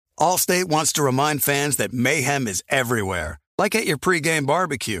Allstate wants to remind fans that mayhem is everywhere, like at your pregame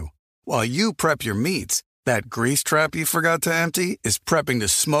barbecue. While you prep your meats, that grease trap you forgot to empty is prepping to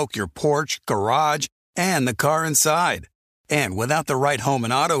smoke your porch, garage, and the car inside. And without the right home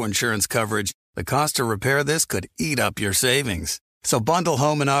and auto insurance coverage, the cost to repair this could eat up your savings. So bundle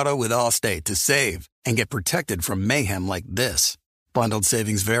home and auto with Allstate to save and get protected from mayhem like this. Bundled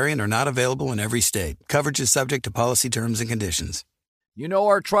savings vary and are not available in every state. Coverage is subject to policy terms and conditions. You know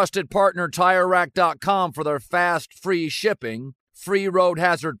our trusted partner TireRack.com for their fast, free shipping, free road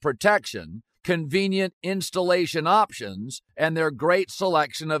hazard protection, convenient installation options, and their great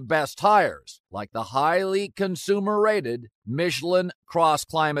selection of best tires, like the highly consumer-rated Michelin Cross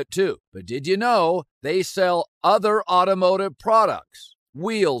Climate 2. But did you know they sell other automotive products?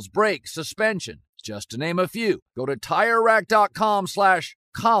 Wheels, brakes, suspension, just to name a few. Go to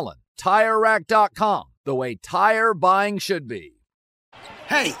TireRack.com/Colin. TireRack.com, the way tire buying should be.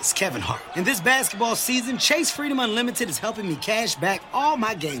 Hey, it's Kevin Hart. And this basketball season, Chase Freedom Unlimited is helping me cash back all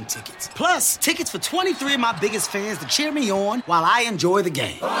my game tickets. Plus, tickets for 23 of my biggest fans to cheer me on while I enjoy the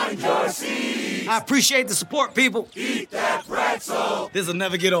game. Find your seats. I appreciate the support, people. Eat that pretzel. This'll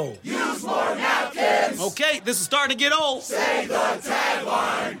never get old. Use more napkins. Okay, this is starting to get old. Say the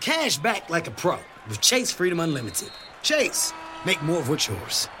tagline. Cash back like a pro with Chase Freedom Unlimited. Chase, make more of what's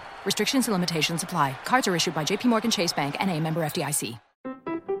yours. Restrictions and limitations apply. Cards are issued by JPMorgan Chase Bank and a member FDIC.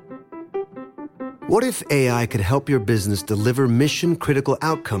 What if AI could help your business deliver mission-critical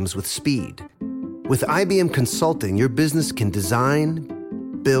outcomes with speed? With IBM Consulting, your business can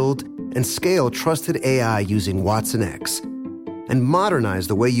design, build, and scale trusted AI using Watson X and modernize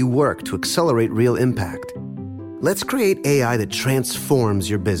the way you work to accelerate real impact. Let's create AI that transforms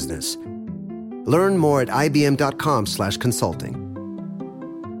your business. Learn more at ibm.com/consulting.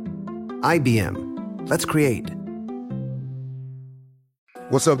 IBM. Let's create.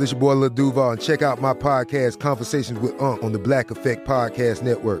 What's up, this your boy Lil Duval, and check out my podcast, Conversations with Unc, on the Black Effect Podcast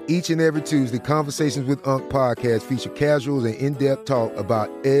Network. Each and every Tuesday, Conversations with Unc podcast feature casual and in-depth talk about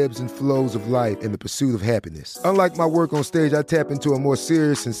ebbs and flows of life and the pursuit of happiness. Unlike my work on stage, I tap into a more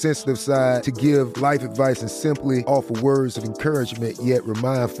serious and sensitive side to give life advice and simply offer words of encouragement, yet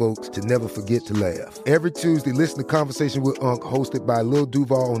remind folks to never forget to laugh. Every Tuesday, listen to Conversation with Unc, hosted by Lil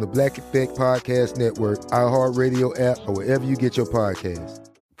Duval on the Black Effect Podcast Network, iHeartRadio app, or wherever you get your podcasts.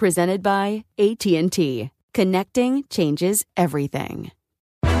 Presented by AT&T. Connecting changes everything.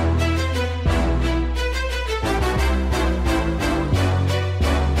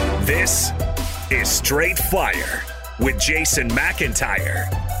 This is Straight Fire with Jason McIntyre.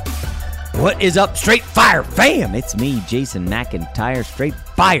 What is up, Straight Fire fam? It's me, Jason McIntyre, Straight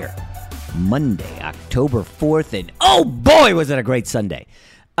Fire. Monday, October 4th, and oh boy, was it a great Sunday.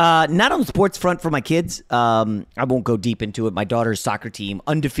 Not on the sports front for my kids. I won't go deep into it. My daughter's soccer team,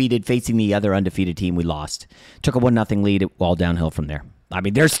 undefeated, facing the other undefeated team. We lost. Took a 1-0 lead, all downhill from there. I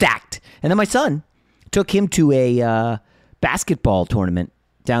mean, they're stacked. And then my son took him to a basketball tournament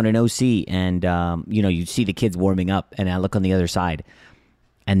down in OC. And, you see the kids warming up. And I look on the other side,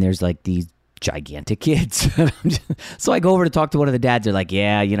 and there's like these gigantic kids. So I go over to talk to one of the dads. They're like,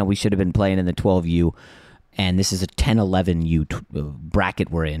 yeah, we should have been playing in the 12U. And this is a 10-11U bracket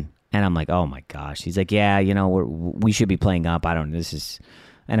we're in. And I'm like, oh, my gosh. He's like, yeah, we should be playing up. I don't know.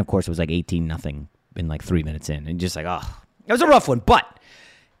 And, of course, it was like 18-0 in like 3 minutes in. And just like, oh, it was a rough one. But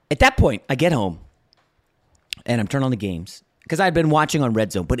at that point, I get home, and I'm turning on the games. Because I've been watching on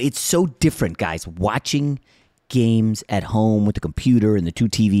Red Zone. But it's so different, guys, watching games at home with the computer and the two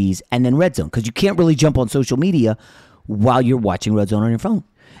TVs and then Red Zone. Because you can't really jump on social media while you're watching Red Zone on your phone.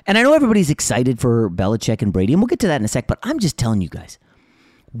 And I know everybody's excited for Belichick and Brady, and we'll get to that in a sec, but I'm just telling you guys,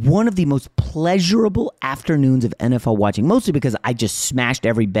 one of the most pleasurable afternoons of NFL watching, mostly because I just smashed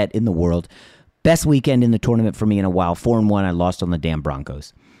every bet in the world. Best weekend in the tournament for me in a while. 4-1, I lost on the damn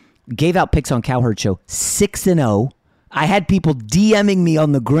Broncos. Gave out picks on Cowherd Show, 6-0. I had people DMing me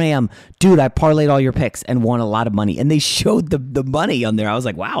on the gram, dude, I parlayed all your picks and won a lot of money. And they showed the money on there. I was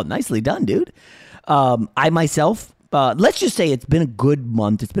like, wow, nicely done, dude. I myself... let's just say it's been a good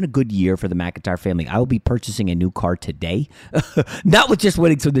month. It's been a good year for the McIntyre family. I will be purchasing a new car today. Not with just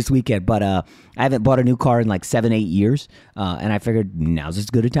winning some this weekend, but I haven't bought a new car in like 7-8 years. And I figured now's as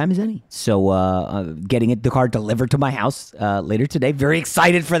good a time as any. So getting the car delivered to my house later today. Very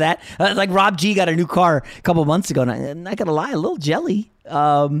excited for that. Like Rob G got a new car a couple months ago. And I'm not going to lie, a little jelly.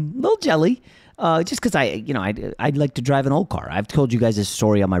 Just because I'd like to drive an old car. I've told you guys this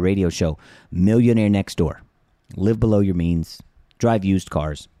story on my radio show, Millionaire Next Door. Live below your means, drive used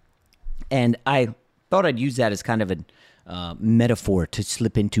cars. And I thought I'd use that as kind of a metaphor to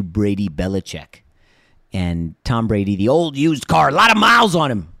slip into Brady Belichick. And Tom Brady, the old used car, a lot of miles on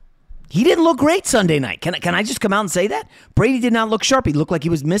him. He didn't look great Sunday night. Can I just come out and say that? Brady did not look sharp. He looked like he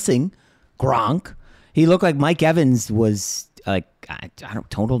was missing Gronk. He looked like Mike Evans was kind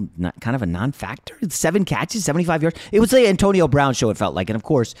of a non-factor. 7 catches, 75 yards. It was the Antonio Brown show, it felt like. And of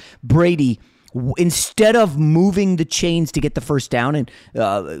course, Brady, instead of moving the chains to get the first down and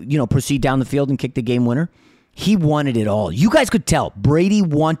proceed down the field and kick the game winner, he wanted it all. You guys could tell Brady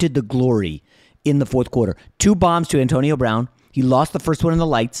wanted the glory in the fourth quarter. 2 bombs to Antonio Brown. He lost the first one in the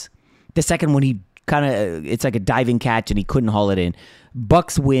lights. The second one, it's like a diving catch, and he couldn't haul it in.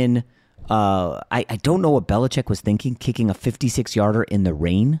 Bucks win. I don't know what Belichick was thinking, kicking a 56-yarder in the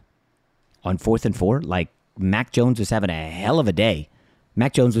rain on 4th and 4. Like, Mac Jones was having a hell of a day.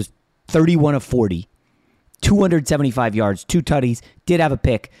 Mac Jones was 31 of 40, 275 yards, 2 tutties, did have a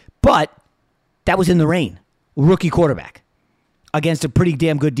pick, but that was in the rain. Rookie quarterback against a pretty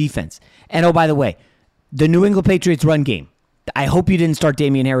damn good defense. And oh, by the way, the New England Patriots run game. I hope you didn't start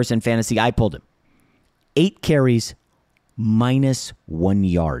Damian Harris in fantasy. I pulled him. 8 carries,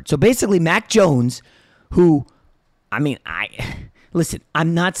 -1 yard. So basically, Mac Jones, who, listen,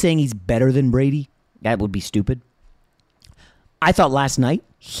 I'm not saying he's better than Brady. That would be stupid. I thought last night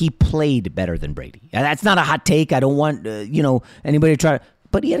he played better than Brady. Now, that's not a hot take. I don't want anybody to try to,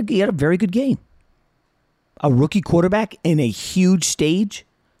 but he had a very good game. A rookie quarterback in a huge stage,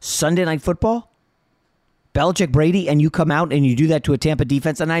 Sunday Night Football. Belichick, Brady, and you come out and you do that to a Tampa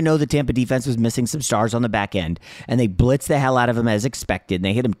defense, and I know the Tampa defense was missing some stars on the back end, and they blitzed the hell out of him as expected, and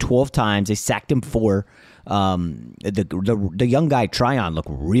they hit him 12 times. They sacked him 4. The young guy, Tryon, looked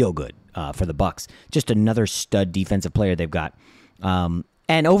real good for the Bucs. Just another stud defensive player they've got.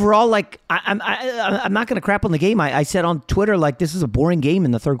 And overall, like, I'm not going to crap on the game. I said on Twitter, like, this is a boring game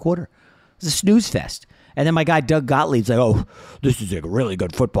in the third quarter. It was a snooze fest. And then my guy Doug Gottlieb's like, oh, this is a really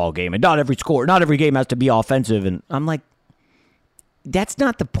good football game. And not every game has to be offensive. And I'm like, that's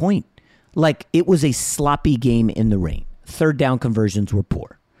not the point. Like, it was a sloppy game in the rain. Third down conversions were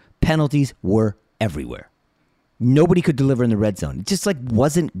poor. Penalties were everywhere. Nobody could deliver in the red zone. It just, like,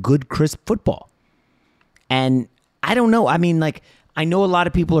 wasn't good, crisp football. And I don't know. I mean, like, I know a lot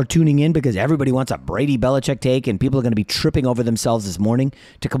of people are tuning in because everybody wants a Brady Belichick take, and people are going to be tripping over themselves this morning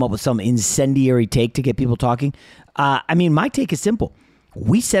to come up with some incendiary take to get people talking. My take is simple.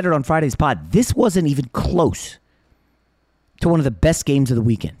 We said it on Friday's pod. This wasn't even close to one of the best games of the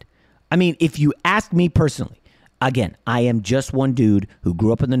weekend. I mean, if you ask me personally, again, I am just one dude who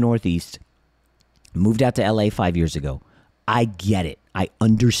grew up in the Northeast, moved out to LA 5 years ago. I get it. I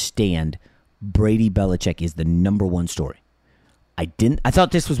understand Brady Belichick is the number one story. I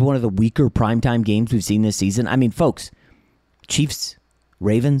thought this was one of the weaker primetime games we've seen this season. I mean, folks, Chiefs,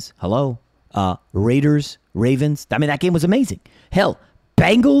 Ravens, hello. Raiders, Ravens. I mean, that game was amazing. Hell,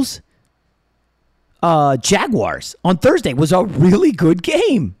 Bengals, Jaguars on Thursday was a really good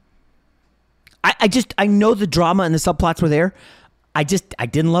game. I know the drama and the subplots were there. I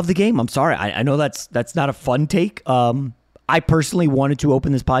didn't love the game. I'm sorry. I know that's not a fun take. I personally wanted to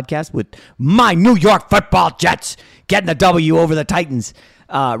open this podcast with my New York Football Jets getting the W over the Titans.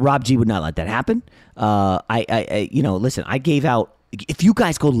 Rob G would not let that happen. Listen, I gave out, if you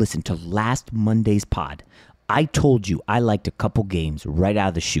guys go listen to last Monday's pod, I told you I liked a couple games right out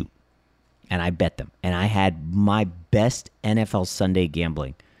of the chute, and I bet them. And I had my best NFL Sunday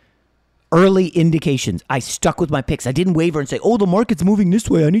gambling. Early indications. I stuck with my picks. I didn't waver and say, oh, the market's moving this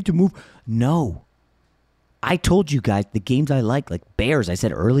way. I need to move. No. I told you guys the games I like Bears, I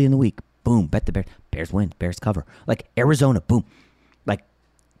said early in the week, boom, bet the Bears. Bears win, Bears cover. Like Arizona, boom. Like,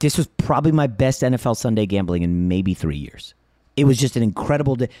 this was probably my best NFL Sunday gambling in maybe 3 years. It was just an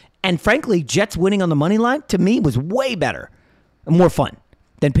incredible day. And frankly, Jets winning on the money line, to me, was way better and more fun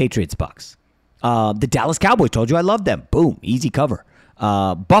than Patriots Bucks. The Dallas Cowboys, told you I loved them. Boom, easy cover.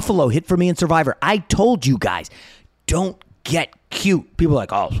 Buffalo hit for me in Survivor. I told you guys, don't get cute. People are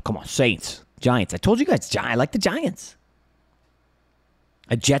like, oh, come on, Saints. Giants. I told you guys, I like the Giants.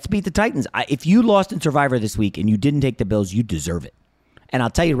 Jets beat the Titans. If you lost in Survivor this week and you didn't take the Bills, you deserve it. And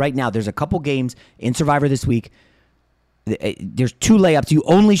I'll tell you right now, there's a couple games in Survivor this week. There's 2 layups. You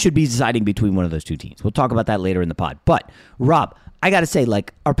only should be deciding between one of those 2 teams. We'll talk about that later in the pod. But, Rob, I got to say,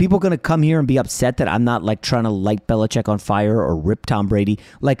 like, are people going to come here and be upset that I'm not, like, trying to light Belichick on fire or rip Tom Brady?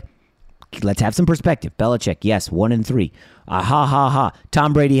 Like, let's have some perspective. Belichick, yes, 1-3. Ha.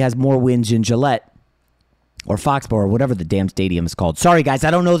 Tom Brady has more wins in Gillette or Foxborough or whatever the damn stadium is called. Sorry, guys,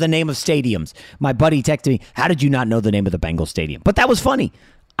 I don't know the name of stadiums. My buddy texted me, how did you not know the name of the Bengals stadium? But that was funny.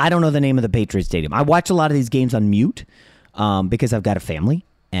 I don't know the name of the Patriots stadium. I watch a lot of these games on mute because I've got a family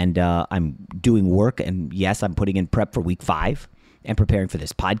and I'm doing work. And yes, I'm putting in prep for week 5 and preparing for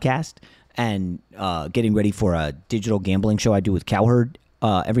this podcast and getting ready for a digital gambling show I do with Cowherd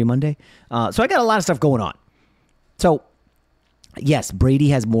every Monday. So I got a lot of stuff going on. So, yes, Brady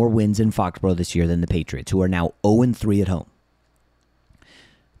has more wins in Foxborough this year than the Patriots, who are now 0-3 at home.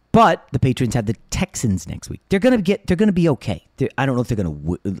 But the Patriots have the Texans next week. They're gonna be okay. I don't know if they're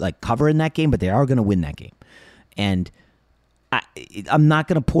gonna cover in that game, but they are gonna win that game. And I'm not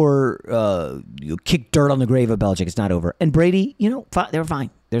gonna kick dirt on the grave of Belichick. It's not over. And Brady, they're fine.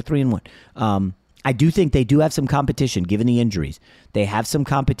 They're 3-1. I do think they do have some competition, given the injuries. They have some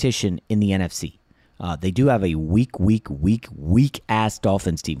competition in the NFC. They do have a weak ass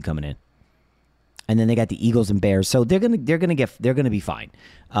Dolphins team coming in. And then they got the Eagles and Bears, so they're gonna be fine.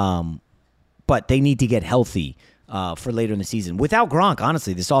 But they need to get healthy for later in the season. Without Gronk,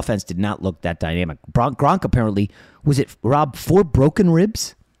 honestly, this offense did not look that dynamic. Gronk apparently, was it, Rob, 4 broken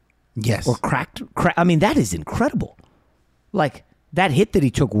ribs? Yes. Or cracked. I mean, that is incredible. Like, that hit that he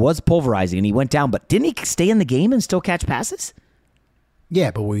took was pulverizing, and he went down. But didn't he stay in the game and still catch passes?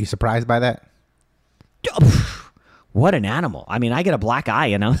 Yeah, but were you surprised by that? What an animal. I mean, I get a black eye,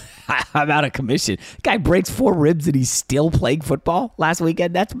 I'm out of commission. Guy breaks 4 ribs and he's still playing football last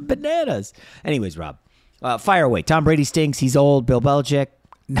weekend. That's bananas. Anyways, Rob, fire away. Tom Brady stinks. He's old. Bill Belichick.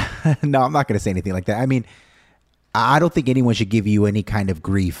 No, I'm not going to say anything like that. I mean, I don't think anyone should give you any kind of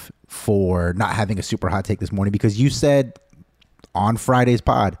grief for not having a super hot take this morning, because you said on Friday's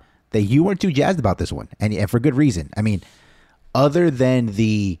pod that you weren't too jazzed about this one, and for good reason. I mean, other than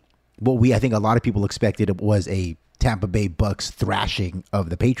I think a lot of people expected was a Tampa Bay Bucks thrashing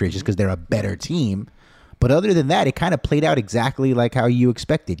of the Patriots just because they're a better team. But other than that, it kind of played out exactly like how you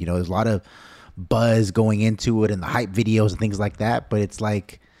expected. There's a lot of buzz going into it and the hype videos and things like that. But it's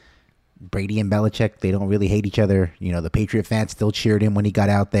like Brady and Belichick, they don't really hate each other. The Patriot fans still cheered him when he got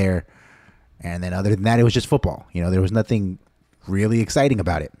out there. And then other than that, it was just football. There was nothing really exciting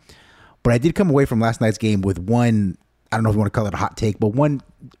about it. But I did come away from last night's game with one, I don't know if you want to call it a hot take, but one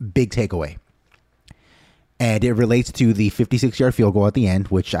big takeaway. And it relates to the 56-yard field goal at the end,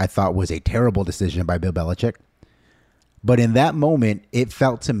 which I thought was a terrible decision by Bill Belichick. But in that moment, it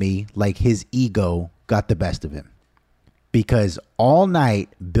felt to me like his ego got the best of him. Because all night,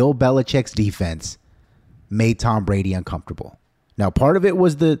 Bill Belichick's defense made Tom Brady uncomfortable. Now, part of it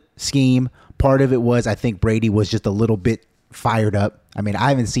was the scheme. Part of it was, I think Brady was just a little bit fired up. I mean, I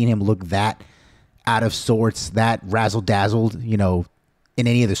haven't seen him look that out of sorts, that razzle-dazzled, in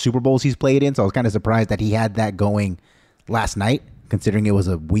any of the Super Bowls he's played in. So I was kind of surprised that he had that going last night, considering it was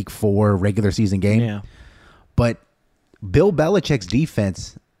a week 4 regular season game. Yeah. But Bill Belichick's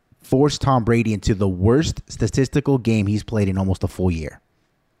defense forced Tom Brady into the worst statistical game he's played in almost a full year.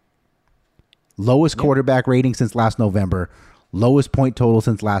 Lowest quarterback rating since last November. Lowest point total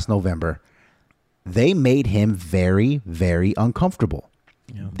since last November. They made him very, very uncomfortable.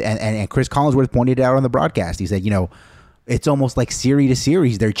 Yeah. And Chris Collinsworth pointed it out on the broadcast. He said, it's almost like series to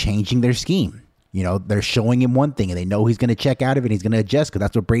series, they're changing their scheme. They're showing him one thing, and they know he's going to check out of it, and he's going to adjust, because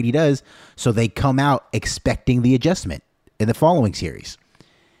that's what Brady does. So they come out expecting the adjustment in the following series.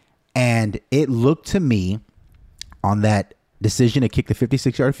 And it looked to me on that decision to kick the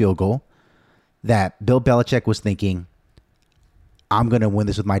 56-yard field goal that Bill Belichick was thinking, I'm going to win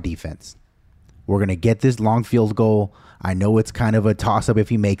this with my defense. We're going to get this long field goal. I know it's kind of a toss-up if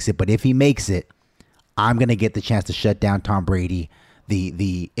he makes it, but if he makes it, I'm going to get the chance to shut down Tom Brady,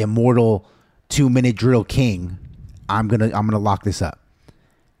 the immortal 2-minute drill king. I'm going to lock this up.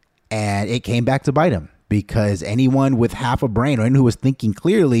 And it came back to bite him, because anyone with half a brain or anyone who was thinking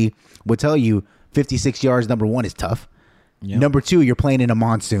clearly would tell you 56 yards, number 1, is tough. Yep. Number 2, you're playing in a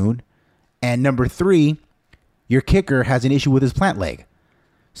monsoon. And number 3, your kicker has an issue with his plant leg.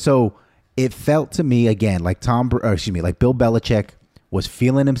 So it felt to me, again, like like Bill Belichick was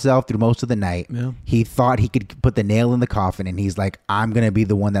feeling himself through most of the night. Yeah. He thought he could put the nail in the coffin, and he's like, I'm going to be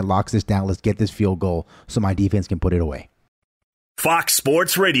the one that locks this down. Let's get this field goal so my defense can put it away. Fox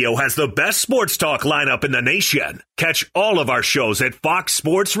Sports Radio has the best sports talk lineup in the nation. Catch all of our shows at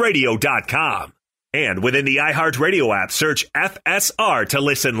foxsportsradio.com. And within the iHeartRadio app, search FSR to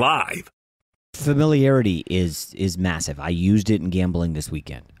listen live. Familiarity is massive. I used it in gambling this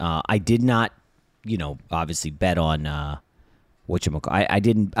weekend. I did not, obviously bet on I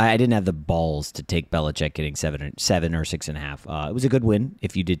didn't have the balls to take Belichick getting 7 or 6.5. It was a good win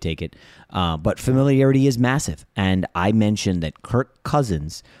if you did take it. But familiarity is massive. And I mentioned that Kirk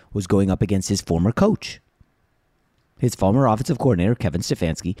Cousins was going up against his former coach, his former offensive coordinator, Kevin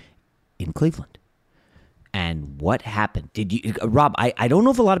Stefanski, in Cleveland. And what happened? Did you, Rob? I don't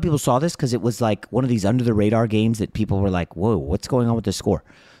know if a lot of people saw this, because it was like one of these under the radar games that people were like, "Whoa, what's going on with the score?"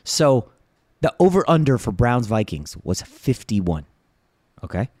 So the over under for Browns Vikings was 51.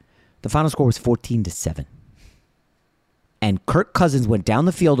 Okay, the final score was 14-7. And Kirk Cousins went down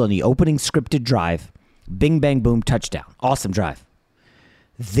the field on the opening scripted drive. Bing, bang, boom, touchdown. Awesome drive.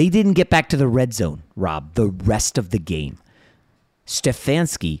 They didn't get back to the red zone, Rob, the rest of the game.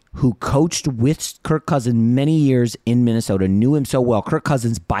 Stefanski, who coached with Kirk Cousins many years in Minnesota, knew him so well. Kirk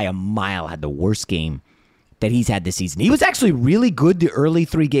Cousins, by a mile, had the worst game that he's had this season. He was actually really good the early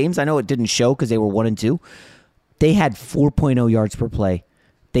 3 games. I know it didn't show because they were 1-2. They had 4.0 yards per play.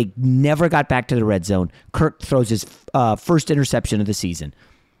 They never got back to the red zone. Kirk throws his first interception of the season.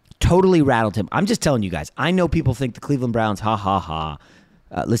 Totally rattled him. I'm just telling you guys, I know people think the Cleveland Browns, ha, ha, ha.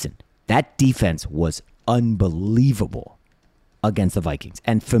 Listen, that defense was unbelievable against the Vikings,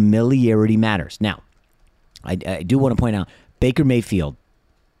 and familiarity matters. Now, I do want to point out, Baker Mayfield's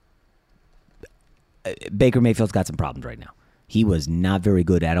got some problems right now. He was not very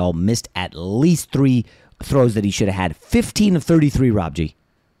good at all. Missed at least 3 throws that he should have had. 15 of 33, Rob G.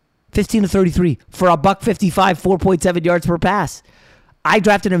 15 of 33 for $155, 4.7 yards per pass. I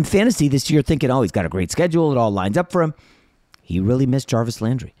drafted him in fantasy this year thinking, oh, he's got a great schedule. It all lines up for him. He really missed Jarvis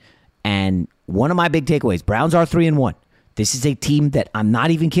Landry. And one of my big takeaways, Browns are 3-1. This is a team that, I'm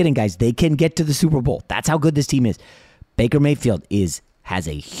not even kidding, guys, they can get to the Super Bowl. That's how good this team is. Baker Mayfield has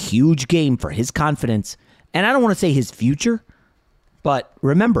a huge game for his confidence. And I don't want to say his future, but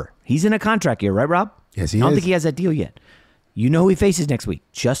remember, he's in a contract year, right, Rob? Yes, he is. I don't think he has that deal yet. You know who he faces next week?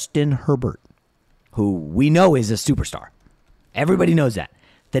 Justin Herbert, who we know is a superstar. Everybody knows that.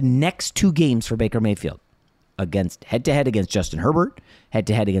 The next 2 games for Baker Mayfield, against head-to-head against Justin Herbert,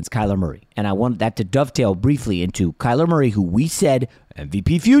 head-to-head against Kyler Murray. And I want that to dovetail briefly into Kyler Murray, who we said,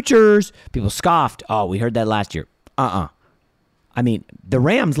 MVP futures. People scoffed. Oh, we heard that last year. I mean, the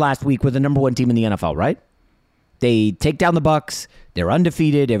Rams last week were the number 1 team in the NFL, right? They take down the Bucs. They're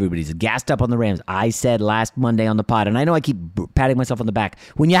undefeated. Everybody's gassed up on the Rams. I said last Monday on the pod, and I know I keep patting myself on the back.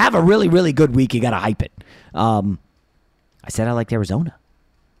 When you have a really, really good week, you got to hype it. I said I liked Arizona.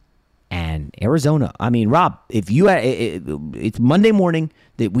 And Arizona, I mean, Rob, if you it's Monday morning,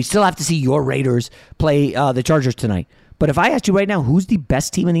 that we still have to see your Raiders play the Chargers tonight. But if I asked you right now, who's the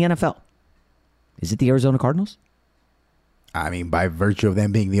best team in the NFL? Is it the Arizona Cardinals? I mean, by virtue of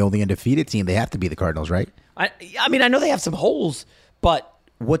them being the only undefeated team, they have to be the Cardinals, right? I mean, I know they have some holes, but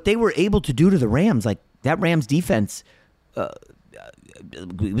what they were able to do to the Rams, like that Rams defense,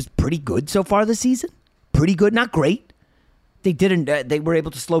 it was pretty good so far this season. Pretty good, not great. They didn't. They were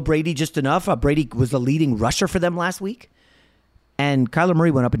able to slow Brady just enough. Brady was the leading rusher for them last week, and Kyler Murray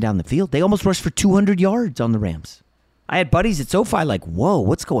went up and down the field. They almost rushed for 200 yards on the Rams. I had buddies at SoFi like, "Whoa,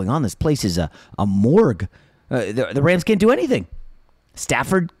 what's going on? This place is a morgue." The Rams can't do anything.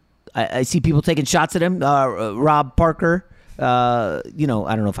 Stafford, I see people taking shots at him. Rob Parker, I don't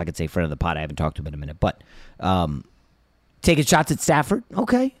know if I could say friend of the pod. I haven't talked to him in a minute, but taking shots at Stafford.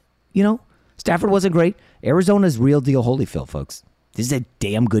 Okay, Stafford wasn't great. Arizona's real deal Holyfield, folks. This is a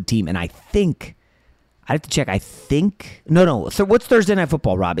damn good team, and I think I have to check. I think no. So what's Thursday Night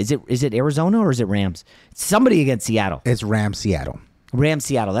Football, Rob? Is it Arizona or is it Rams? It's somebody against Seattle. It's Rams Seattle. Rams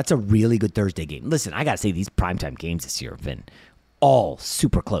Seattle. That's a really good Thursday game. Listen, I gotta say these primetime games this year have been all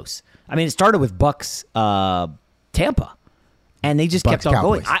super close. I mean, it started with Bucks Tampa, and they just kept on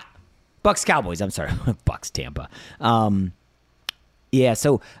going. Bucks Cowboys. I'm sorry, Bucks Tampa. Yeah,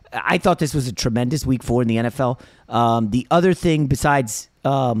 so I thought this was a tremendous week 4 in the NFL. The other thing besides,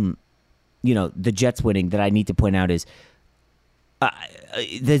 the Jets winning that I need to point out is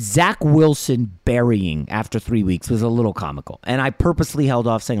the Zach Wilson burying after 3 weeks was a little comical. And I purposely held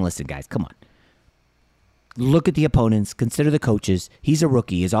off saying, listen, guys, come on. Look at the opponents. Consider the coaches. He's a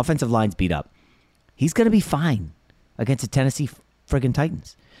rookie. His offensive line's beat up. He's going to be fine against the Tennessee friggin'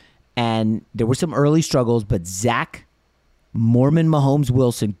 Titans. And there were some early struggles, but Zach Mormon Mahomes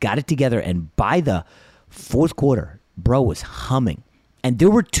Wilson got it together, and by the fourth quarter, bro was humming. And there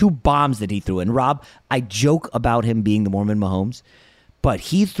were 2 bombs that he threw. And Rob, I joke about him being the Mormon Mahomes, but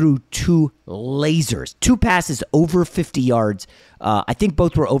he threw 2 lasers, 2 passes over 50 yards. I think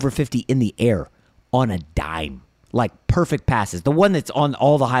both were over 50 in the air on a dime, like perfect passes. The one that's on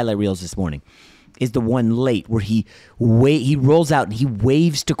all the highlight reels this morning is the one late where he rolls out and he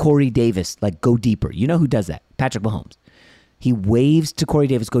waves to Corey Davis, like, go deeper. You know who does that? Patrick Mahomes. He waves to Corey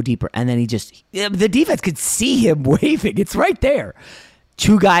Davis, go deeper, and then the defense could see him waving. It's right there.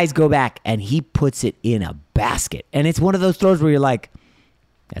 2 guys go back, and he puts it in a basket. And it's one of those throws where you're like,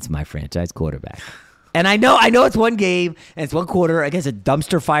 that's my franchise quarterback. And I know it's one game, and it's one quarter against a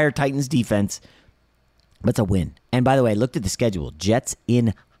dumpster fire Titans defense, but it's a win. And by the way, I looked at the schedule. Jets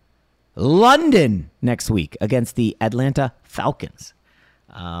in London next week against the Atlanta Falcons.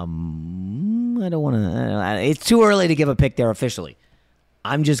 I don't want to. It's too early to give a pick there officially.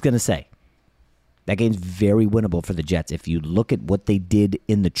 I'm just going to say That game's very winnable for the Jets. If you look at what they did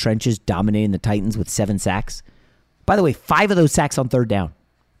in the trenches, dominating the Titans with 7 sacks. By the way, 5 of those sacks on third down.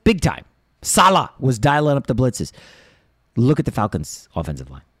 Big time. Salah was dialing up the blitzes. Look at the Falcons'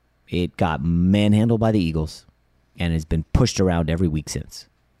 offensive line. It got manhandled by the Eagles and has been pushed around every week since.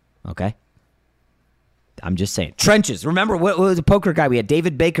 Okay? I'm just saying. Trenches. Remember, what was a poker guy? We had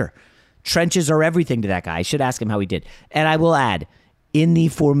David Baker. Trenches are everything to that guy. I should ask him how he did. And I will add, in the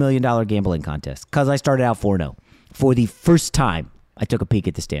 $4 million gambling contest, because I started out 4-0, for the first time, I took a peek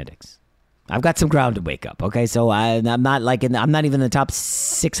at the standings. I've got some ground to wake up, okay? So I'm not I'm not even in the top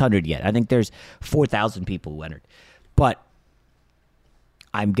 600 yet. I think there's 4,000 people who entered. But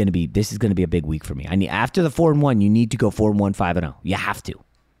this is going to be a big week for me. After the 4-1, you need to go 4-1, 5-0. You have to.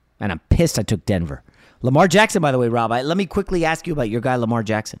 And I'm pissed I took Denver. Lamar Jackson, by the way, Rob, let me quickly ask you about your guy, Lamar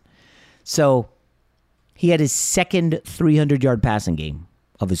Jackson. So he had his second 300-yard passing game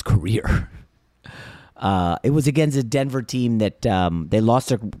of his career. It was against a Denver team that they lost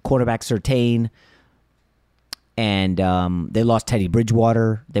their quarterback, Surtain, and they lost Teddy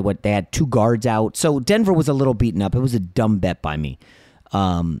Bridgewater. They had 2 guards out. So Denver was a little beaten up. It was a dumb bet by me.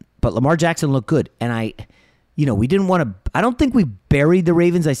 But Lamar Jackson looked good. And we didn't want to – I don't think we buried the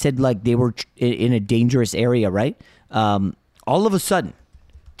Ravens. I said, like, they were in a dangerous area, right? All of a sudden,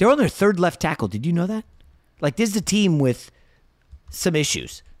 they're on their 3rd left tackle. Did you know that? Like, this is a team with some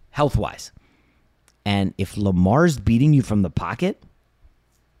issues, health-wise. And if Lamar's beating you from the pocket,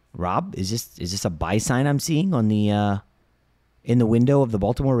 Rob, is this a buy sign I'm seeing on the in the window of the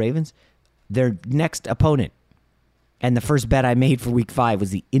Baltimore Ravens? Their next opponent, and the first bet I made for Week 5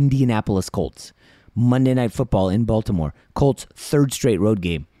 was the Indianapolis Colts. Monday Night Football in Baltimore. Colts' 3rd straight road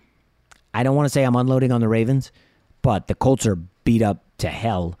game. I don't want to say I'm unloading on the Ravens, but the Colts are beat up to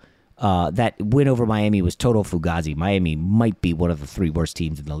hell. That win over Miami was total fugazi. Miami might be one of the 3 worst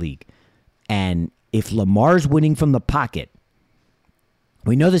teams in the league. And if Lamar's winning from the pocket,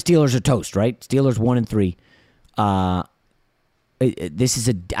 we know the Steelers are toast, right? Steelers 1-3.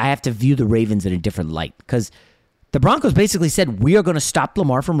 I have to view the Ravens in a different light because the Broncos basically said, we are going to stop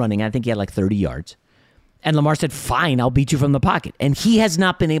Lamar from running. I think he had like 30 yards. And Lamar said, fine, I'll beat you from the pocket. And he has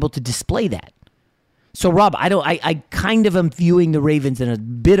not been able to display that. So, Rob, I kind of am viewing the Ravens in a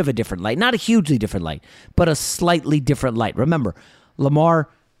bit of a different light. Not a hugely different light, but a slightly different light. Remember, Lamar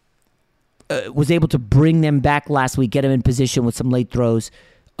was able to bring them back last week, get him in position with some late throws,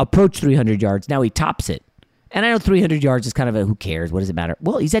 approach 300 yards. Now he tops it. And I know 300 yards is kind of who cares? What does it matter?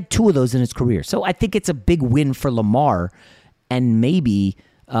 Well, he's had 2 of those in his career. So I think it's a big win for Lamar and maybe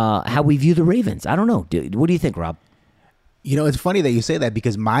how we view the Ravens. I don't know. What do you think, Rob? It's funny that you say that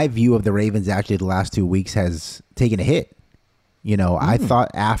because my view of the Ravens actually the last 2 weeks has taken a hit. I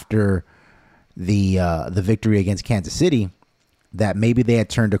thought after the victory against Kansas City that maybe they had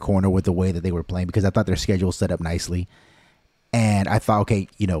turned a corner with the way that they were playing because I thought their schedule set up nicely. And I thought, okay,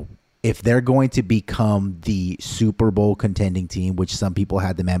 if they're going to become the Super Bowl contending team, which some people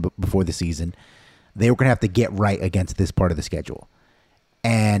had them before the season, they were going to have to get right against this part of the schedule.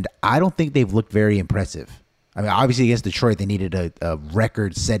 And I don't think they've looked very impressive. I mean, obviously against Detroit, they needed a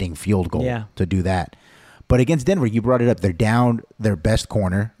record-setting field goal to do that. But against Denver, you brought it up. They're down their best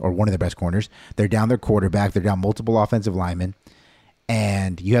corner, or one of their best corners. They're down their quarterback. They're down multiple offensive linemen.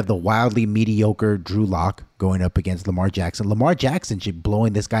 And you have the wildly mediocre Drew Lock going up against Lamar Jackson. Lamar Jackson should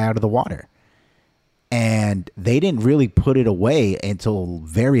blowing this guy out of the water. And they didn't really put it away until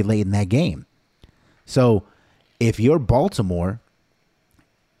very late in that game. So if you're Baltimore,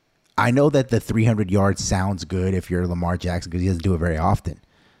 I know that the 300 yards sounds good if you're Lamar Jackson because he doesn't do it very often.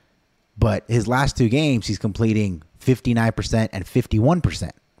 But his last 2 games, he's completing 59% and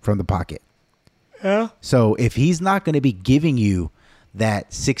 51% from the pocket. Yeah. So if he's not going to be giving you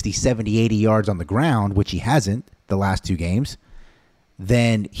that 60, 70, 80 yards on the ground, which he hasn't the last 2 games,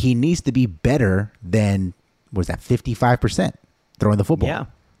 then he needs to be better than, 55% throwing the football. Yeah.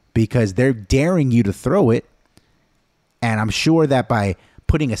 Because they're daring you to throw it. And I'm sure that by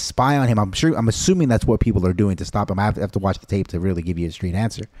putting a spy on him, I'm assuming that's what people are doing to stop him. I have to watch the tape to really give you a straight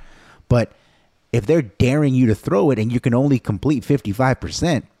answer. But if they're daring you to throw it and you can only complete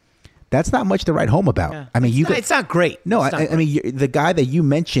 55%, that's not much to write home about. Yeah. I mean, it's not great. No, I mean, the guy that you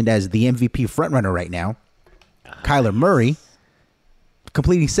mentioned as the MVP frontrunner right now, Kyler Murray,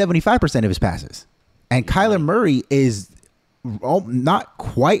 completing 75% of his passes. And Kyler Murray is not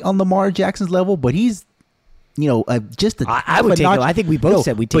quite on Lamar Jackson's level, but he's, just a I would take notch. I think we both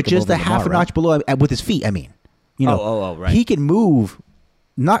said we take but just a half a notch below with his feet. I mean, right. He can move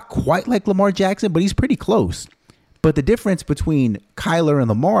not quite like Lamar Jackson, but he's pretty close. But the difference between Kyler and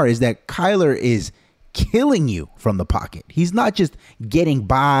Lamar is that Kyler is killing you from the pocket. He's not just getting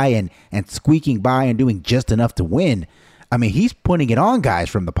by and squeaking by and doing just enough to win. I mean, he's putting it on guys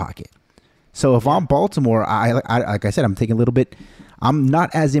from the pocket. So if I'm Baltimore, I like I said, I'm taking a little bit. I'm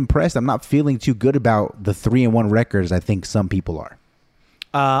not as impressed. I'm not feeling too good about the 3-1 record as I think some people are.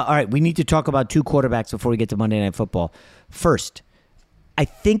 All right, we need to talk about two quarterbacks before we get to Monday Night Football. First, I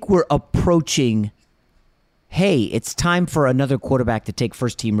think we're approaching, hey, it's time for another quarterback to take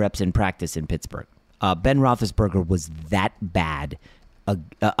first-team reps in practice in Pittsburgh. Ben Roethlisberger was that bad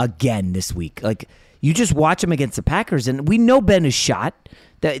again this week. Like, you just watch him against the Packers, and we know Ben is shot.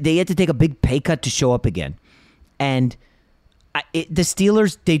 They had to take a big pay cut to show up again. And the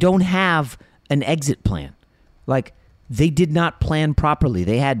Steelers, they don't have an exit plan. Like, they did not plan properly.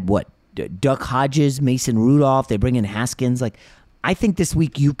 They had, Duck Hodges, Mason Rudolph. They bring in Haskins. Like, I think this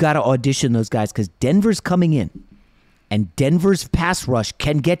week you've got to audition those guys because Denver's coming in, and Denver's pass rush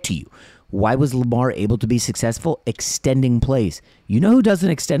can get to you. Why was Lamar able to be successful? Extending plays. You know who doesn't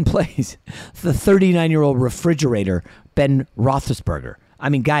extend plays? The 39-year-old refrigerator, Ben Roethlisberger. I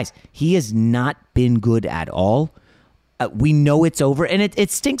mean, guys, he has not been good at all. We know it's over, and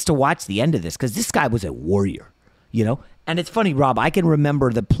it stinks to watch the end of this because this guy was a warrior, you know? And it's funny, Rob, I can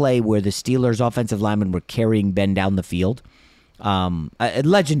remember the play where the Steelers' offensive linemen were carrying Ben down the field. A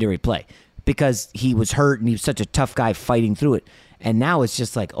legendary play because he was hurt and he was such a tough guy fighting through it. And now it's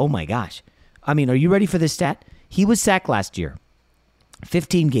just like, oh my gosh. I mean, are you ready for this stat? He was sacked last year.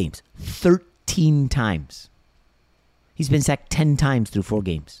 15 games, 13 times. He's been sacked 10 times through 4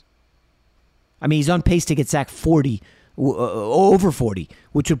 games. I mean, he's on pace to get sacked over 40,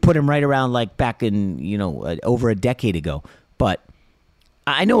 which would put him right around like back in, over a decade ago. But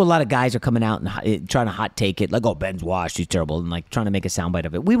I know a lot of guys are coming out and trying to hot take it, like, oh, Ben's washed, he's terrible, and like trying to make a soundbite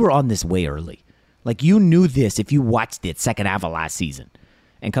of it. We were on this way early. Like, you knew this if you watched it second half of last season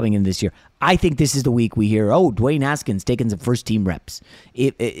and coming in this year. I think this is the week we hear, oh, Dwayne Haskins taking some first-team reps.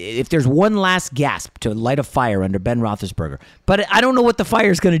 If there's one last gasp to light a fire under Ben Roethlisberger. But I don't know what the fire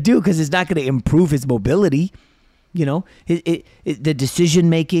is going to do because it's not going to improve his mobility. You know, the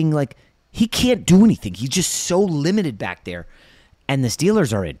decision-making, like, he can't do anything. He's just so limited back there. And the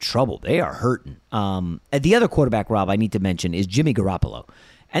Steelers are in trouble. They are hurting. The other quarterback, Rob, I need to mention is Jimmy Garoppolo.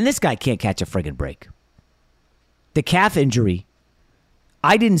 And this guy can't catch a friggin' break. The calf injury,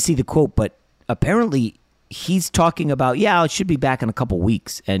 I didn't see the quote, but apparently he's talking about, yeah, it should be back in a couple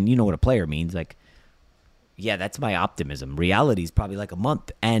weeks. And you know what a player means. Like, yeah, that's my optimism. Reality is probably like a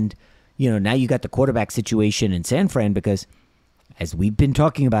month. And, now you got the quarterback situation in San Fran because, as we've been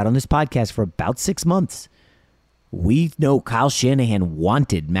talking about on this podcast for about 6 months, we know Kyle Shanahan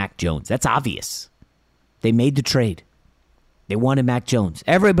wanted Mac Jones. That's obvious. They made the trade. They wanted Mac Jones.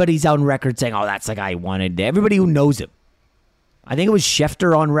 Everybody's on record saying, oh, that's the guy he wanted. Everybody who knows him. I think it was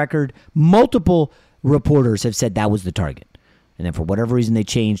Schefter on record. Multiple reporters have said that was the target. And then for whatever reason, they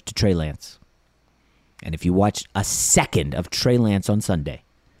changed to Trey Lance. And if you watch a second of Trey Lance on Sunday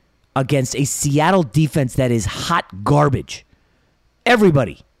against a Seattle defense that is hot garbage,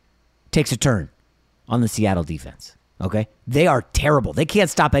 everybody takes a turn on the Seattle defense. Okay? They are terrible. They can't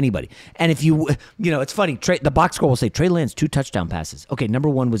stop anybody. And if it's funny. The box score will say Trey Lance 2 touchdown passes. Okay, number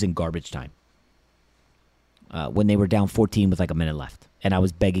 1 was in garbage time when they were down 14 with like a minute left. And I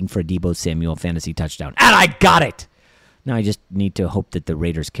was begging for a Deebo Samuel fantasy touchdown. And I got it! Now I just need to hope that the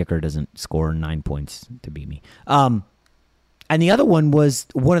Raiders kicker doesn't score 9 points to beat me. And the other one was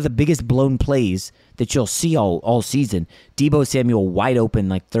one of the biggest blown plays that you'll see all season. Deebo Samuel wide open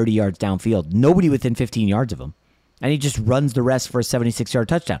like 30 yards downfield. Nobody within 15 yards of him. And he just runs the rest for a 76-yard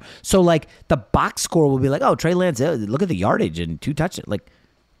touchdown. So, like, the box score will be like, oh, Trey Lance, look at the yardage and 2 touchdowns. Like,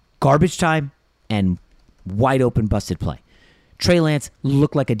 garbage time and wide open busted play. Trey Lance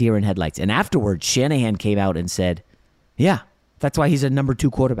looked like a deer in headlights. And afterwards, Shanahan came out and said, yeah, that's why he's a number 2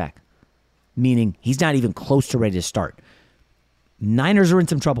 quarterback. Meaning he's not even close to ready to start. Niners are in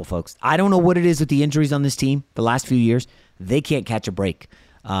some trouble, folks. I don't know what it is with the injuries on this team the last few years. They can't catch a break.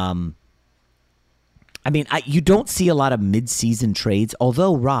 You don't see a lot of mid-season trades.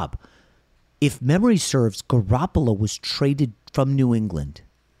 Although, Rob, if memory serves, Garoppolo was traded from New England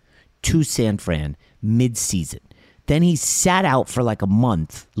to San Fran mid-season. Then he sat out for like a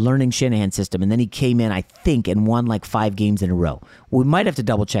month learning Shanahan's system, and then he came in, I think, and won like 5 games in a row. We might have to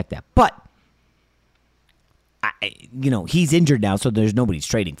double-check that. But, he's injured now, so there's nobody's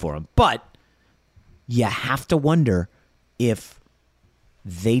trading for him. But you have to wonder if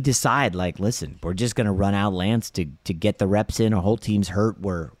they decide, like, listen, we're just going to run out Lance to get the reps in. Our whole team's hurt.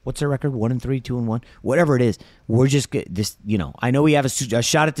 What's their record? 1-3, 2-1, whatever it is. We're just this. I know we have a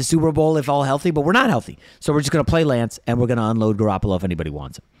shot at the Super Bowl if all healthy, but we're not healthy. So we're just going to play Lance and we're going to unload Garoppolo if anybody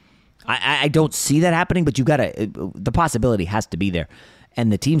wants him. I don't see that happening, but the possibility has to be there. And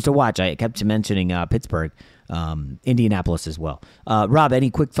the teams to watch, I kept mentioning Pittsburgh, Indianapolis as well. Rob, any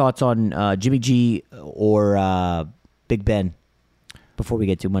quick thoughts on Jimmy G or Big Ben before we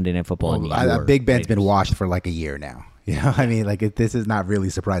get to Monday Night Football? Big Ben's been washed for like a year now. You know, I mean, like this is not really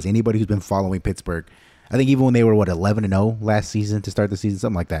surprising. Anybody who's been following Pittsburgh, I think even when they were 11-0 last season to start the season,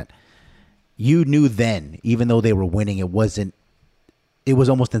 something like that, you knew then, even though they were winning, it was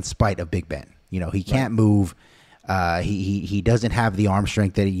almost in spite of Big Ben. You know, he can't move. He doesn't have the arm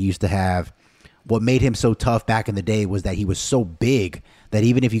strength that he used to have. What made him so tough back in the day was that he was so big that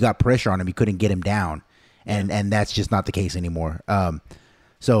even if you got pressure on him, you couldn't get him down. And that's just not the case anymore.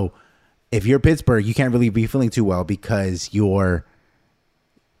 So if you're Pittsburgh, you can't really be feeling too well because you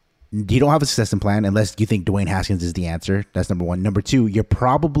don't have a succession plan unless you think Dwayne Haskins is the answer. That's number one. Number two, you're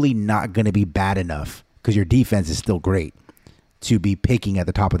probably not going to be bad enough because your defense is still great to be picking at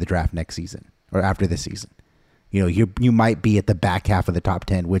the top of the draft next season or after this season. You know, you might be at the back half of the top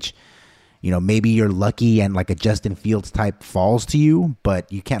 10, which, you know, maybe you're lucky and like a Justin Fields type falls to you,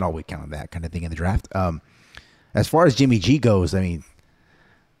 but you can't always count on that kind of thing in the draft. As far as Jimmy G goes, I mean,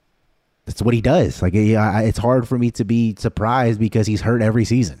 that's what he does. Like, it's hard for me to be surprised because he's hurt every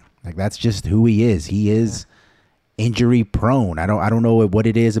season. Like, that's just who he is. He is injury prone. I don't know what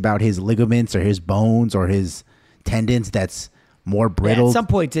it is about his ligaments or his bones or his tendons that's more brittle. At some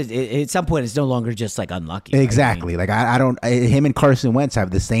point, it's no longer just like unlucky. Exactly. Right? I mean, like him and Carson Wentz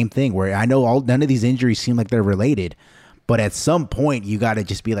have the same thing where I know none of these injuries seem like they're related, but at some point you got to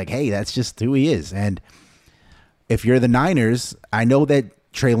just be like, hey, that's just who he is. And if you're the Niners, I know that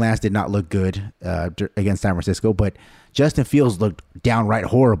Trey Lance did not look good against San Francisco, but Justin Fields looked downright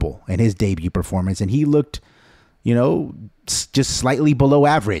horrible in his debut performance, and he looked, you know, just slightly below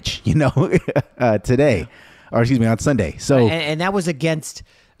average, you know, today. Or excuse me, on Sunday. So and that was against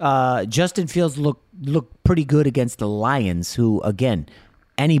Justin Fields looked pretty good against the Lions, who again,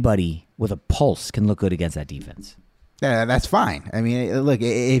 anybody with a pulse can look good against that defense. Yeah, that's fine. I mean, look,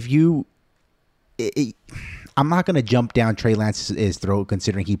 I'm not going to jump down Trey Lance's throat,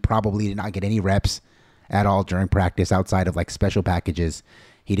 considering he probably did not get any reps at all during practice outside of like special packages.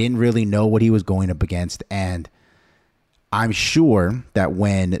 He didn't really know what he was going up against, and I'm sure that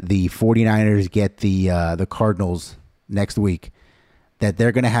when the 49ers get the Cardinals next week, that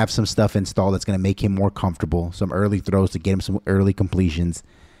they're going to have some stuff installed that's going to make him more comfortable, some early throws to get him some early completions.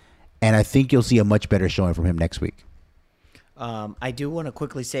 And I think you'll see a much better showing from him next week. I do want to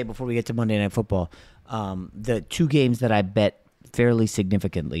quickly say before we get to Monday Night Football, the two games that I bet fairly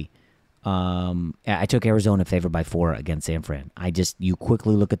significantly, I took Arizona favored by 4 against San Fran. You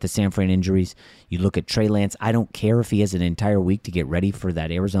quickly look at the San Fran injuries. You look at Trey Lance. I don't care if he has an entire week to get ready for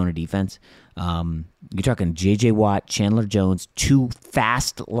that Arizona defense. You're talking J.J. Watt, Chandler Jones, 2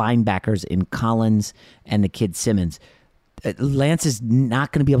 fast linebackers in Collins and the kid Simmons. Lance is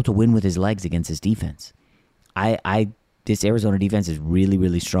not going to be able to win with his legs against his defense. This Arizona defense is really,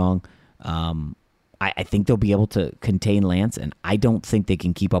 really strong. I think they'll be able to contain Lance, and I don't think they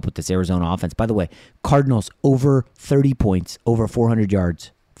can keep up with this Arizona offense. By the way, Cardinals over 30 points, over 400 yards,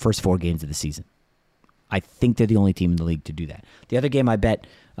 first 4 games of the season. I think they're the only team in the league to do that. The other game I bet,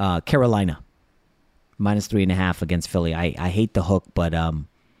 Carolina, -3.5 against Philly. I hate the hook, but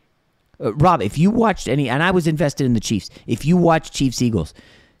Rob, if you watched any, and I was invested in the Chiefs, if you watched Chiefs-Eagles,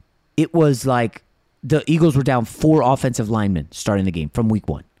 it was like the Eagles were down 4 offensive linemen starting the game from week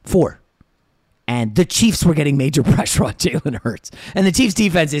 1. 4. And the Chiefs were getting major pressure on Jalen Hurts. And the Chiefs'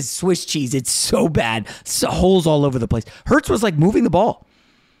 defense is Swiss cheese. It's so bad. Holes all over the place. Hurts was like moving the ball.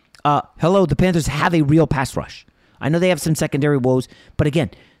 The Panthers have a real pass rush. I know they have some secondary woes. But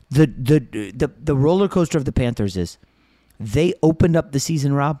again, the roller coaster of the Panthers is they opened up the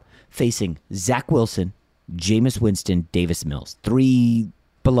season, Rob, facing Zach Wilson, Jameis Winston, Davis Mills. 3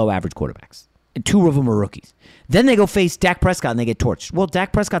 below average quarterbacks. And 2 of them are rookies. Then they go face Dak Prescott and they get torched. Well,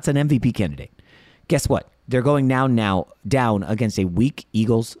 Dak Prescott's an MVP candidate. Guess what? They're going now down against a weak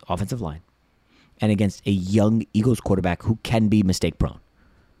Eagles offensive line and against a young Eagles quarterback who can be mistake prone.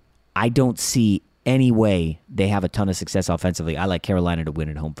 I don't see any way they have a ton of success offensively. I like Carolina to win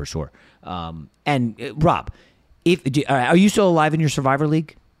at home for sure. Rob, are you still alive in your Survivor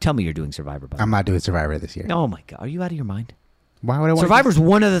League? Tell me you're doing Survivor. I'm not doing Survivor this year. Oh my God. Are you out of your mind? Why would I want Survivor's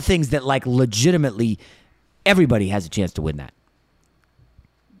one of the things that like legitimately everybody has a chance to win that.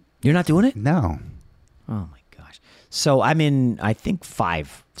 You're not doing it? No. Oh my gosh! So I'm in, I think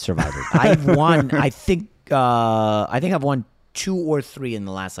 5 Survivors. I've won. I think I've won 2 or 3 in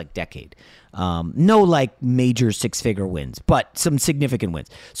the last like decade. No like major 6-figure wins, but some significant wins.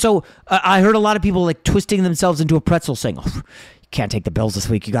 So I heard a lot of people like twisting themselves into a pretzel, saying, "Oh, can't take the Bills this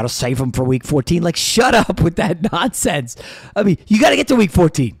week. You got to save them for week 14. Like, shut up with that nonsense. I mean, you got to get to week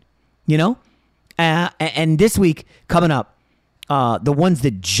 14, you know? And this week, coming up, the ones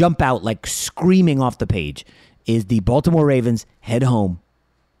that jump out like screaming off the page is the Baltimore Ravens head home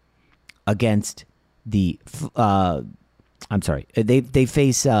against the they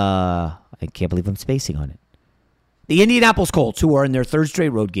face I can't believe I'm spacing on it. The Indianapolis Colts, who are in their third straight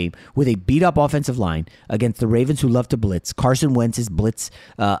road game with a beat-up offensive line against the Ravens, who love to blitz. Carson Wentz is blitz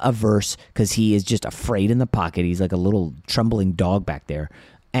averse because he is just afraid in the pocket. He's like a little trembling dog back there.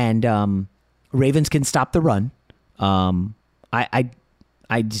 And Ravens can stop the run. I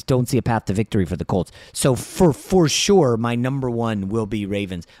just don't see a path to victory for the Colts. So for sure, my number one will be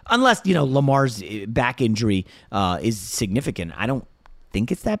Ravens, unless Lamar's back injury is significant. I don't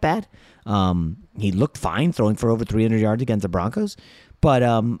think it's that bad. He looked fine throwing for over 300 yards against the Broncos, but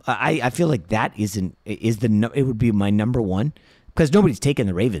I feel like that it would be my number one because nobody's taken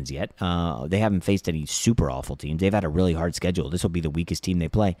the Ravens yet. They haven't faced any super awful teams. They've had a really hard schedule. This will be the weakest team they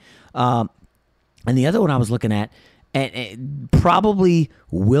play. And the other one I was looking at, and it probably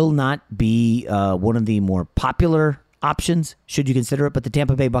will not be one of the more popular options, should you consider it, but the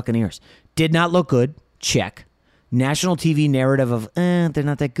Tampa Bay Buccaneers did not look good. Check. National TV narrative of, they're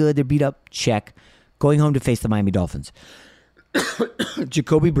not that good, they're beat up. Check. Going home to face the Miami Dolphins.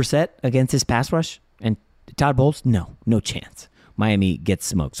 Jacoby Brissett against his pass rush and Todd Bowles? No chance. Miami gets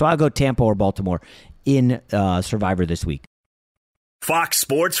smoked. So I'll go Tampa or Baltimore in Survivor this week. Fox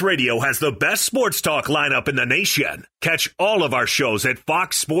Sports Radio has the best sports talk lineup in the nation. Catch all of our shows at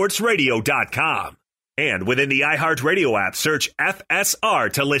foxsportsradio.com. And within the iHeartRadio app, search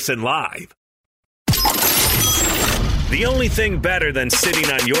FSR to listen live. The only thing better than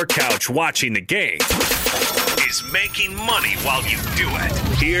sitting on your couch watching the game is making money while you do it.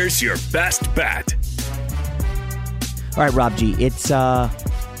 Here's your best bet. All right, Rob G. It's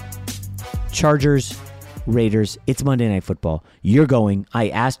Chargers, Raiders. It's Monday Night Football. You're going. I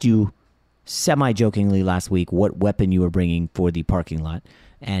asked you semi-jokingly last week what weapon you were bringing for the parking lot,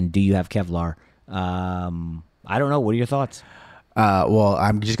 and do you have Kevlar? I don't know. What are your thoughts? Well,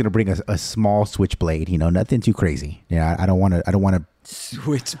 I'm just gonna bring a small switchblade. Nothing too crazy. Yeah, I don't want to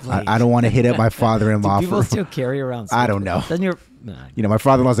switchblade. I don't want to hit up my father-in-law. Do people still carry around? I don't know. Doesn't my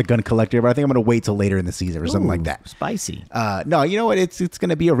father-in-law's a gun collector, but I think I'm gonna wait till later in the season or something like that. Spicy. No, you know what? It's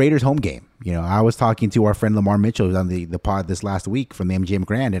gonna be a Raiders home game. I was talking to our friend Lamar Mitchell, who's on the pod this last week from the MGM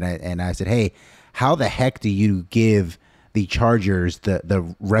Grand, and I said, hey, how the heck do you give the Chargers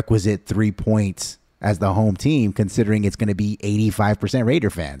the requisite 3 points as the home team, considering it's going to be 85%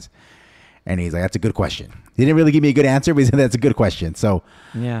 Raider fans? And he's like, that's a good question. He didn't really give me a good answer, but he said that's a good question. So,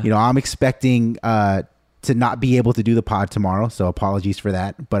 yeah. I'm expecting to not be able to do the pod tomorrow, so apologies for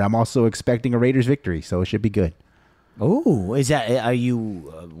that. But I'm also expecting a Raiders victory, so it should be good. Oh, are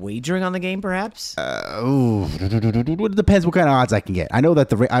you wagering on the game, perhaps? It depends what kind of odds I can get. I know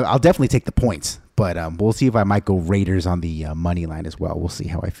that I'll definitely take the points, but we'll see if I might go Raiders on the money line as well. We'll see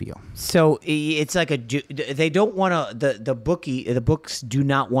how I feel. So it's like they don't want to, the books do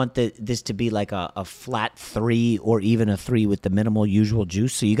not want this to be like a flat 3 or even a 3 with the minimal usual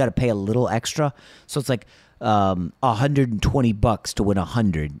juice. So you got to pay a little extra. So it's like $120 to win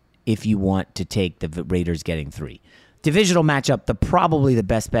 100 if you want to take the Raiders getting 3. Divisional matchup, probably the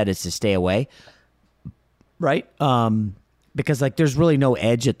best bet is to stay away, right? Because there's really no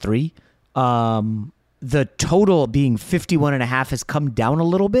edge at 3. The total being 51.5 has come down a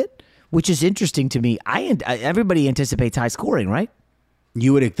little bit, which is interesting to me. Everybody anticipates high scoring, right?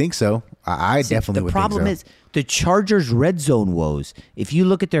 You would think so. I definitely would think so. The problem is the Chargers' red zone woes. If you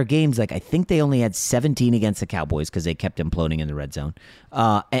look at their games, I think they only had 17 against the Cowboys because they kept imploding in the red zone.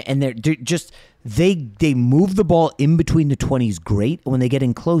 And they're just they move the ball in between the 20s great. When they get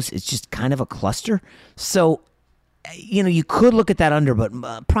in close, it's just kind of a cluster. So, you could look at that under, but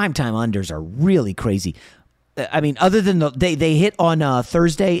primetime unders are really crazy. I mean, other than they hit on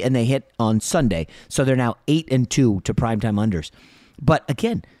Thursday and they hit on Sunday, so they're now 8-2 to primetime unders. But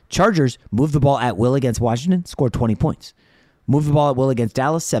again, Chargers moved the ball at will against Washington, scored 20 points. Moved the ball at will against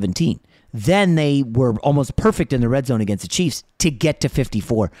Dallas, 17. Then they were almost perfect in the red zone against the Chiefs to get to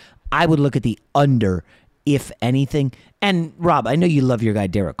 54. I would look at the under, if anything. And Rob, I know you love your guy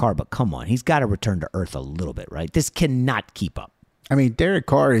Derek Carr, but come on, he's got to return to earth a little bit, right? This cannot keep up. I mean, Derek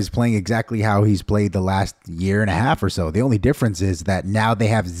Carr is playing exactly how he's played the last year and a half or so. The only difference is that now they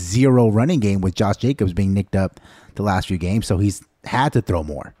have zero running game with Josh Jacobs being nicked up the last few games, so he's had to throw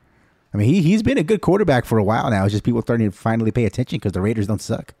more. I mean, he's been a good quarterback for a while now. It's just people starting to finally pay attention because the Raiders don't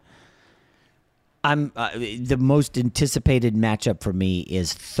suck. The most anticipated matchup for me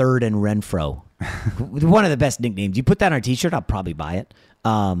is 3rd and Renfro One of the best nicknames. You put that on a T-shirt, I'll probably buy it.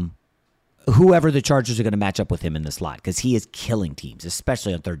 Whoever the Chargers are going to match up with him in the slot, because he is killing teams,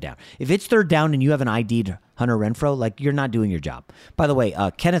 especially on third down. If it's third down and you have an ID'd Hunter Renfrow, like, you're not doing your job. By the way,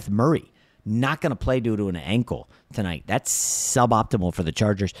 Kenneth Murray, not going to play due to an ankle tonight. That's suboptimal for the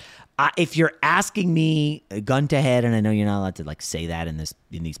Chargers. If you're asking me gun to head, and I know you're not allowed to like say that in these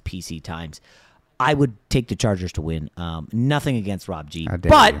PC times, I would take the Chargers to win. Nothing against Rob G.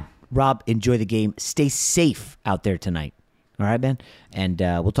 But, Rob, enjoy the game. Stay safe out there tonight. All right, Ben? And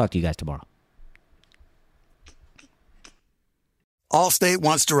we'll talk to you guys tomorrow. Allstate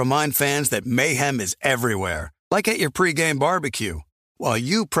wants to remind fans that mayhem is everywhere, like at your pregame barbecue. While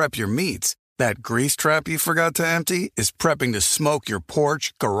you prep your meats, that grease trap you forgot to empty is prepping to smoke your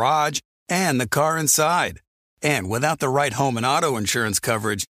porch, garage, and the car inside. And without the right home and auto insurance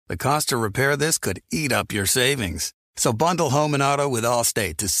coverage, the cost to repair this could eat up your savings. So bundle home and auto with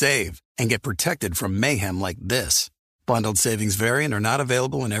Allstate to save and get protected from mayhem like this. Bundled savings variant are not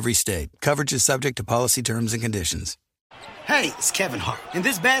available in every state. Coverage is subject to policy terms and conditions. Hey, it's Kevin Hart. And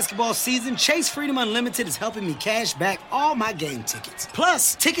this basketball season, Chase Freedom Unlimited is helping me cash back all my game tickets.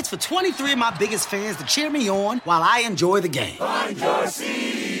 Plus, tickets for 23 of my biggest fans to cheer me on while I enjoy the game. Find your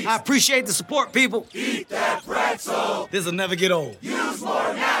seats. I appreciate the support, people. Eat that pretzel. This'll never get old. Use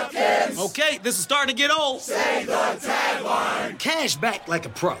more napkins. Okay, this is starting to get old. Say the tagline. Cash back like a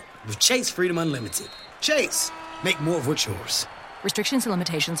pro with Chase Freedom Unlimited. Chase, make more of what's yours. Restrictions and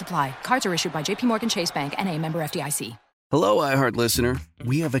limitations apply. Cards are issued by JPMorgan Chase Bank, N.A., member FDIC. Hello, iHeart listener.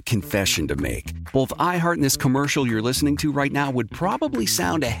 We have a confession to make. Both iHeart and this commercial you're listening to right now would probably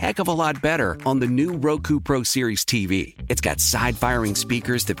sound a heck of a lot better on the new Roku Pro Series TV. It's got side-firing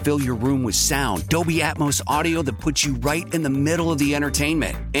speakers that fill your room with sound, Dolby Atmos audio that puts you right in the middle of the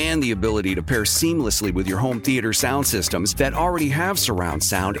entertainment, and the ability to pair seamlessly with your home theater sound systems that already have surround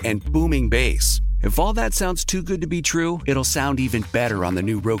sound and booming bass. If all that sounds too good to be true, it'll sound even better on the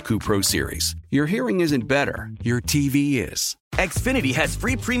new Roku Pro Series. Your hearing isn't better, your TV is. Xfinity has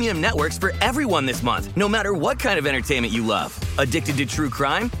free premium networks for everyone this month, no matter what kind of entertainment you love. Addicted to true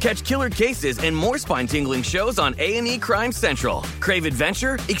crime? Catch killer cases and more spine-tingling shows on A&E Crime Central. Crave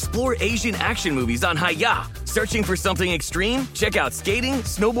adventure? Explore Asian action movies on Hi-Ya. Searching for something extreme? Check out skating,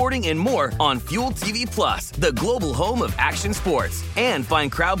 snowboarding, and more on Fuel TV Plus, the global home of action sports. And find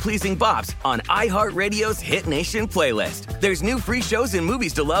crowd-pleasing bops on iHeartRadio's Hit Nation playlist. There's new free shows and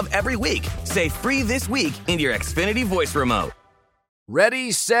movies to love every week. Say free this week in your Xfinity voice remote.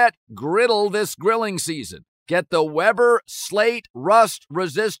 Ready, set, griddle this grilling season. Get the Weber Slate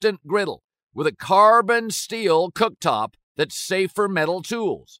rust-resistant griddle with a carbon steel cooktop that's safe for metal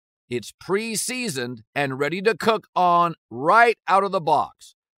tools. It's pre-seasoned and ready to cook on right out of the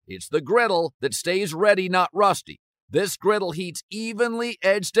box. It's the griddle that stays ready, not rusty. This griddle heats evenly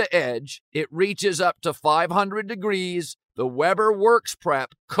edge to edge. It reaches up to 500 degrees. The Weber Works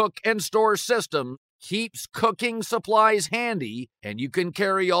Prep cook and store system keeps cooking supplies handy, and you can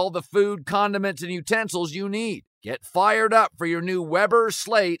carry all the food, condiments, and utensils you need. Get fired up for your new Weber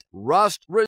Slate rust